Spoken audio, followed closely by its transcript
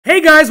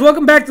Hey guys,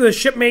 welcome back to the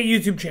Shipmate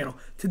YouTube channel.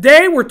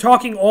 Today we're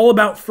talking all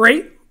about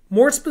freight,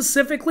 more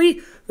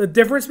specifically, the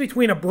difference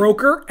between a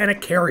broker and a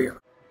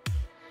carrier.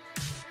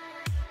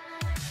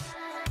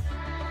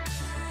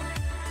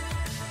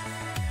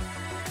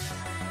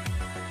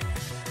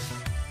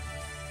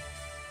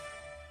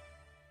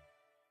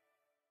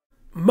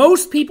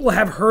 Most people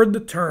have heard the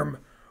term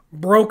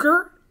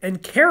broker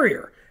and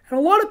carrier, and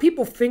a lot of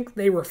people think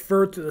they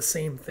refer to the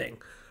same thing,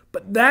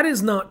 but that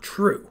is not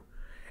true.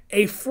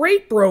 A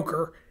freight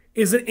broker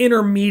is an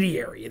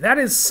intermediary. That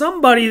is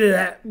somebody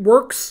that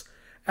works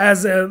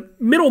as a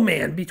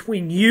middleman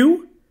between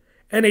you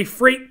and a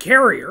freight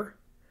carrier,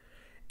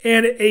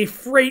 and a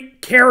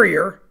freight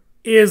carrier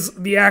is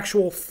the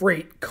actual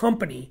freight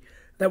company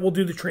that will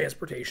do the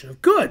transportation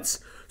of goods.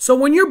 So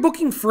when you're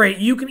booking freight,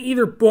 you can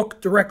either book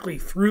directly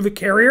through the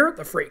carrier,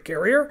 the freight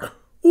carrier,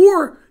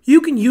 or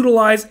you can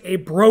utilize a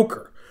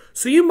broker.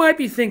 So you might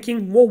be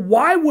thinking, well,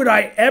 why would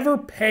I ever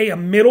pay a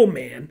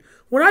middleman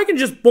when I can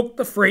just book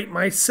the freight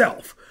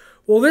myself?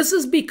 Well, this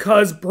is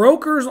because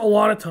brokers a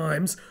lot of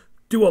times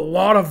do a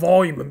lot of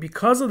volume, and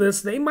because of this,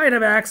 they might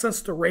have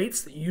access to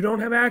rates that you don't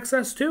have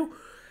access to,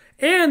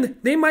 and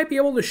they might be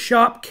able to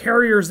shop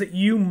carriers that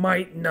you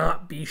might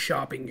not be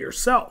shopping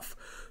yourself.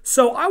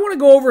 So I want to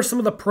go over some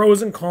of the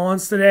pros and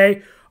cons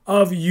today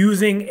of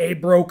using a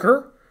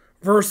broker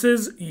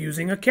versus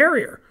using a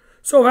carrier.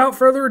 So without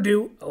further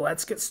ado,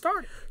 let's get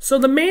started. So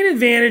the main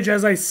advantage,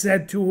 as I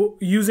said, to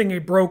using a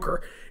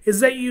broker is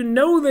that you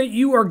know that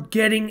you are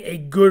getting a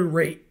good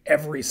rate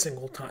every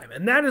single time.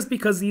 And that is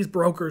because these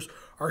brokers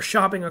are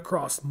shopping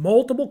across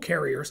multiple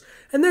carriers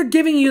and they're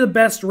giving you the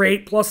best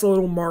rate plus a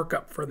little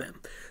markup for them.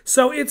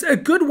 So it's a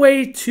good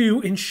way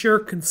to ensure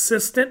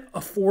consistent,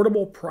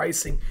 affordable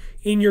pricing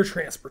in your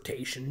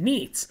transportation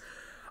needs.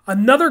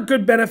 Another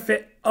good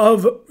benefit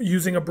of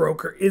using a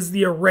broker is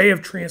the array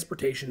of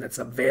transportation that's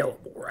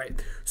available,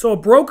 right? So a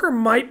broker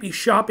might be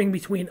shopping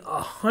between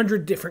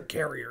 100 different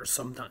carriers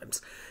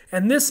sometimes.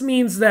 And this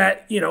means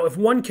that, if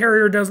one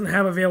carrier doesn't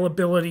have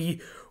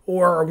availability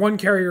or one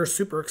carrier is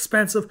super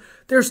expensive,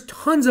 there's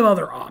tons of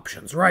other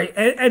options, right?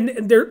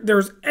 And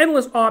there's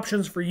endless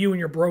options for you and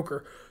your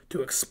broker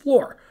to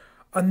explore.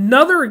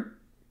 Another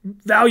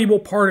valuable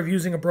part of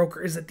using a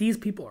broker is that these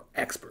people are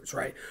experts,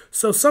 right?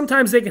 So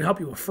sometimes they can help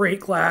you with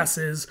freight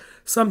classes.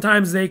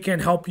 Sometimes they can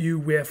help you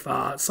with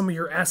some of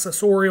your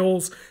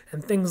accessorials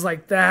and things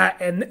like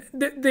that. And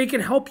they can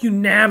help you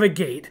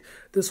navigate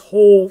this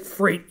whole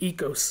freight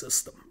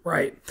ecosystem,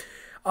 right?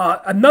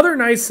 Another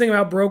nice thing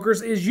about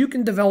brokers is you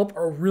can develop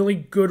a really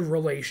good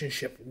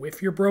relationship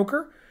with your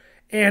broker.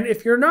 And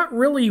if you're not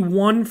really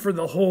one for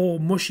the whole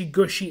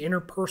mushy-gushy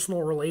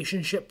interpersonal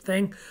relationship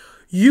thing,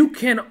 you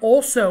can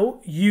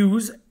also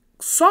use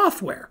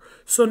software.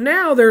 So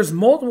now there's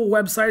multiple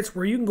websites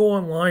where you can go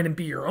online and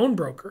be your own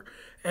broker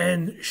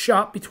and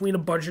shop between a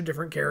bunch of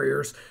different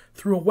carriers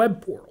through a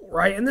web portal,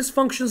 right? And this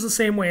functions the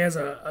same way as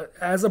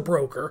a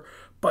broker,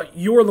 but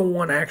you're the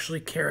one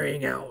actually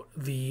carrying out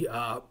the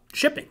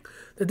shipping.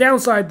 The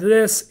downside to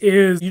this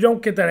is you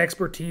don't get that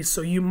expertise,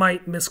 so you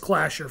might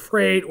misclass your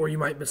freight or you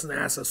might miss an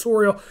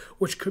accessorial,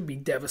 which could be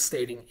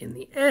devastating in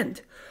the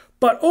end.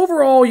 But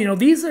overall,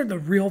 these are the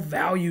real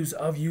values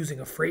of using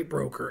a freight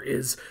broker,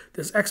 is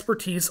this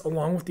expertise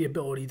along with the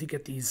ability to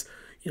get these,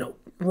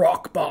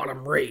 rock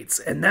bottom rates.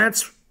 And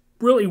that's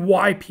really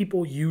why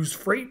people use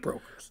freight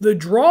brokers. The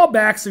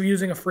drawbacks of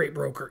using a freight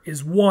broker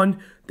is, one,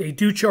 they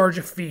do charge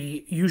a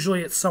fee.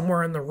 Usually it's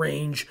somewhere in the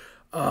range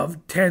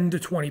of 10 to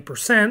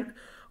 20%.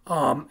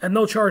 And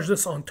they'll charge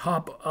this on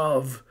top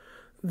of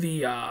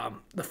the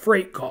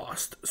freight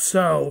cost.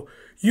 So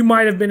you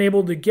might have been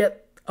able to get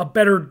a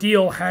better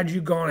deal had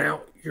you gone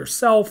out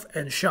yourself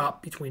and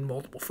shop between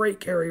multiple freight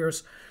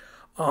carriers.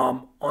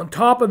 On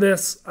top of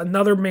this,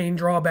 another main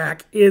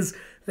drawback is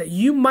that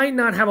you might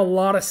not have a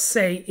lot of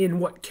say in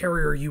what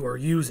carrier you are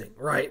using,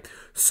 right?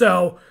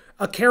 So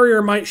a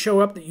carrier might show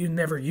up that you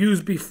never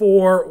used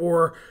before,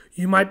 or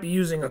you might be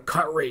using a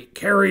cut rate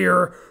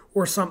carrier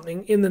or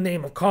something in the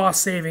name of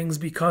cost savings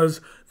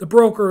because the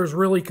broker is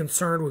really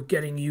concerned with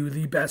getting you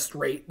the best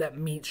rate that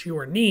meets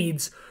your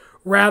needs,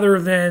 rather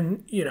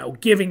than,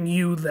 giving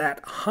you that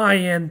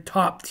high-end,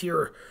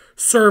 top-tier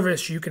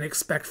service you can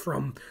expect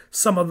from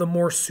some of the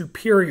more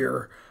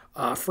superior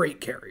freight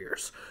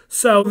carriers.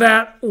 So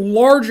that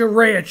large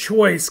array of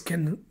choice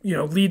can,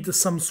 lead to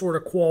some sort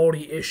of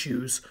quality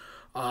issues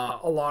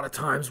a lot of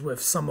times with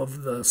some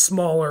of the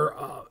smaller,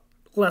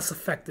 less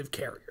effective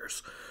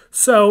carriers.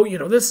 So,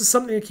 this is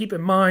something to keep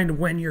in mind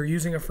when you're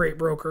using a freight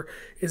broker,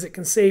 is it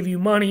can save you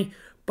money,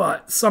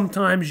 but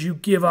sometimes you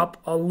give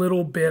up a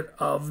little bit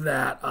of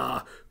that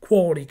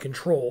quality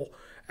control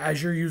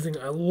as you're using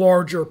a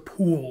larger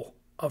pool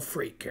of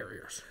freight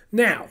carriers.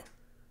 Now,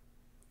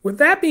 with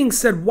that being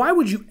said, why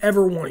would you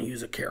ever want to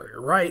use a carrier,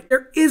 right?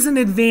 There is an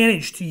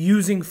advantage to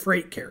using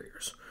freight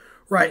carriers,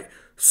 right?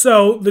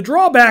 So the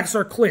drawbacks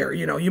are clear.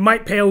 You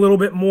might pay a little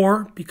bit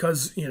more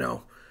because,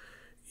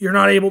 you're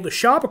not able to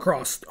shop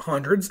across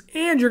hundreds,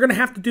 and you're going to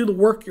have to do the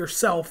work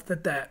yourself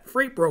that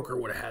freight broker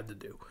would have had to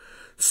do.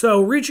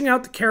 So reaching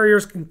out to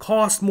carriers can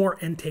cost more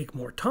and take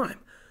more time.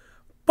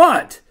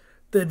 But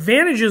the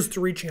advantages to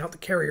reaching out to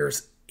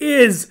carriers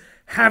is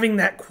having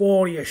that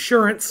quality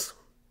assurance,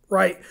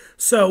 right?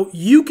 So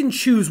you can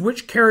choose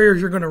which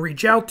carriers you're going to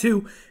reach out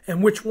to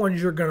and which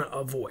ones you're going to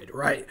avoid,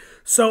 right?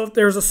 So if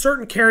there's a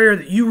certain carrier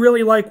that you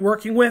really like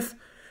working with,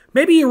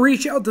 maybe you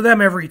reach out to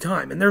them every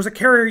time. And there's a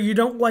carrier you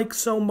don't like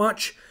so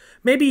much,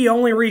 maybe you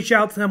only reach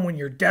out to them when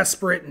you're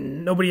desperate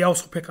and nobody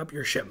else will pick up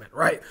your shipment,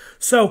 right?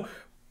 So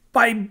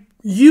by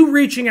you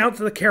reaching out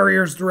to the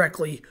carriers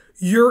directly,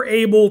 you're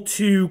able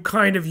to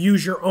kind of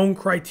use your own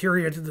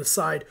criteria to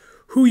decide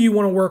who you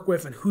want to work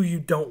with and who you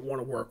don't want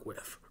to work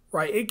with,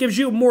 right? It gives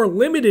you a more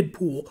limited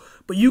pool,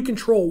 but you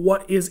control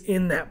what is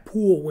in that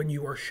pool when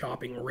you are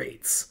shopping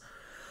rates.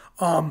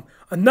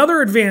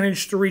 Another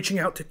advantage to reaching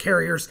out to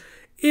carriers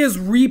is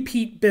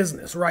repeat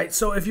business, right?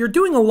 So if you're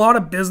doing a lot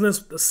of business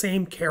with the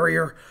same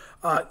carrier,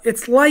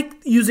 it's like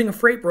using a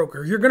freight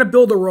broker. You're going to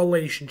build a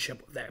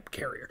relationship with that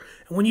carrier.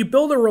 And when you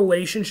build a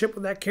relationship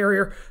with that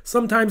carrier,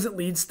 sometimes it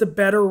leads to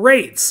better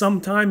rates.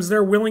 Sometimes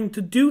they're willing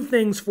to do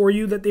things for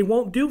you that they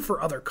won't do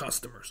for other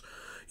customers.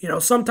 You know,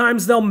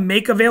 sometimes they'll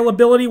make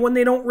availability when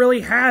they don't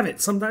really have it.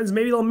 Sometimes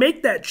maybe they'll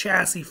make that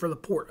chassis for the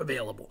port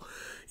available.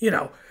 You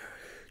know,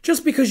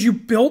 just because you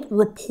built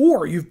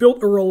rapport, you've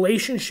built a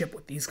relationship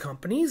with these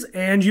companies,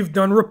 and you've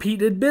done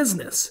repeated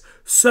business.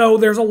 So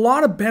there's a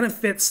lot of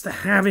benefits to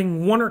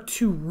having one or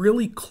two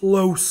really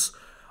close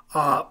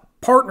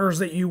partners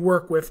that you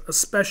work with,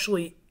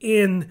 especially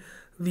in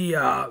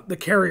the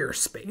carrier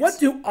space. What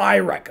do I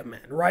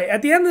recommend, right?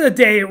 At the end of the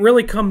day, it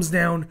really comes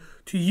down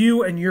to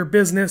you and your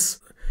business.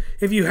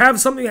 If you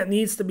have something that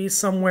needs to be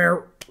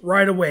somewhere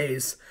right away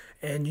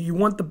and you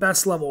want the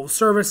best level of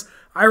service,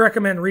 I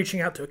recommend reaching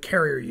out to a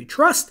carrier you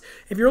trust.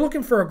 If you're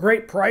looking for a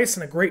great price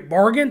and a great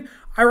bargain,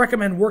 I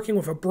recommend working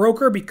with a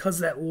broker because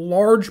that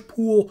large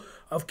pool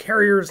of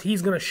carriers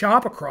he's going to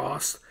shop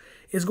across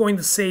is going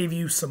to save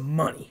you some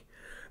money.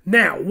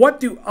 Now,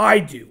 what do? I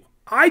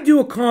do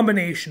a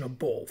combination of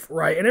both,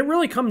 right? And it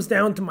really comes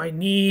down to my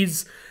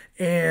needs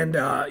and,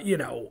 you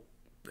know,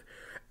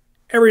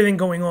 everything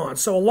going on.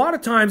 So a lot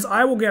of times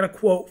I will get a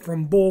quote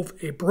from both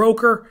a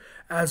broker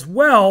as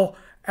well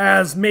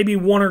as maybe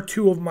one or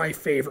two of my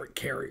favorite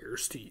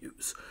carriers to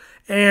use.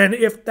 And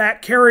if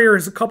that carrier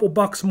is a couple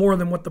bucks more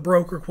than what the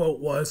broker quote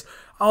was,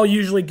 I'll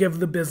usually give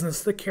the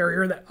business the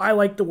carrier that I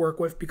like to work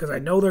with because I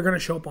know they're going to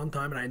show up on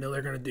time and I know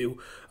they're going to do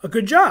a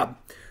good job.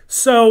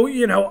 So,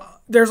 you know,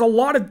 there's a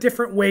lot of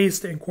different ways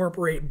to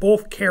incorporate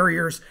both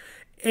carriers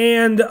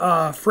and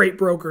freight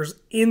brokers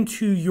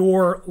into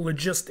your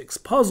logistics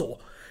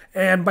puzzle.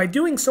 And by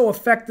doing so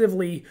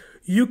effectively,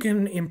 you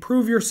can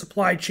improve your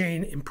supply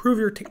chain, improve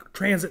your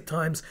transit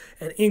times,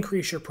 and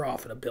increase your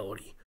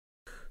profitability.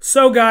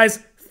 So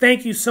guys,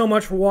 thank you so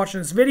much for watching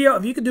this video.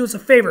 If you could do us a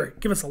favor,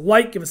 give us a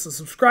like, give us a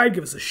subscribe,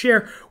 give us a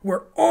share.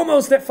 We're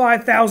almost at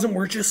 5,000.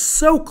 We're just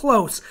so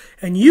close,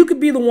 and you could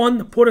be the one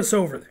to put us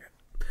over there.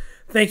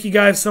 Thank you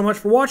guys so much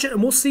for watching,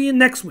 and we'll see you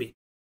next week.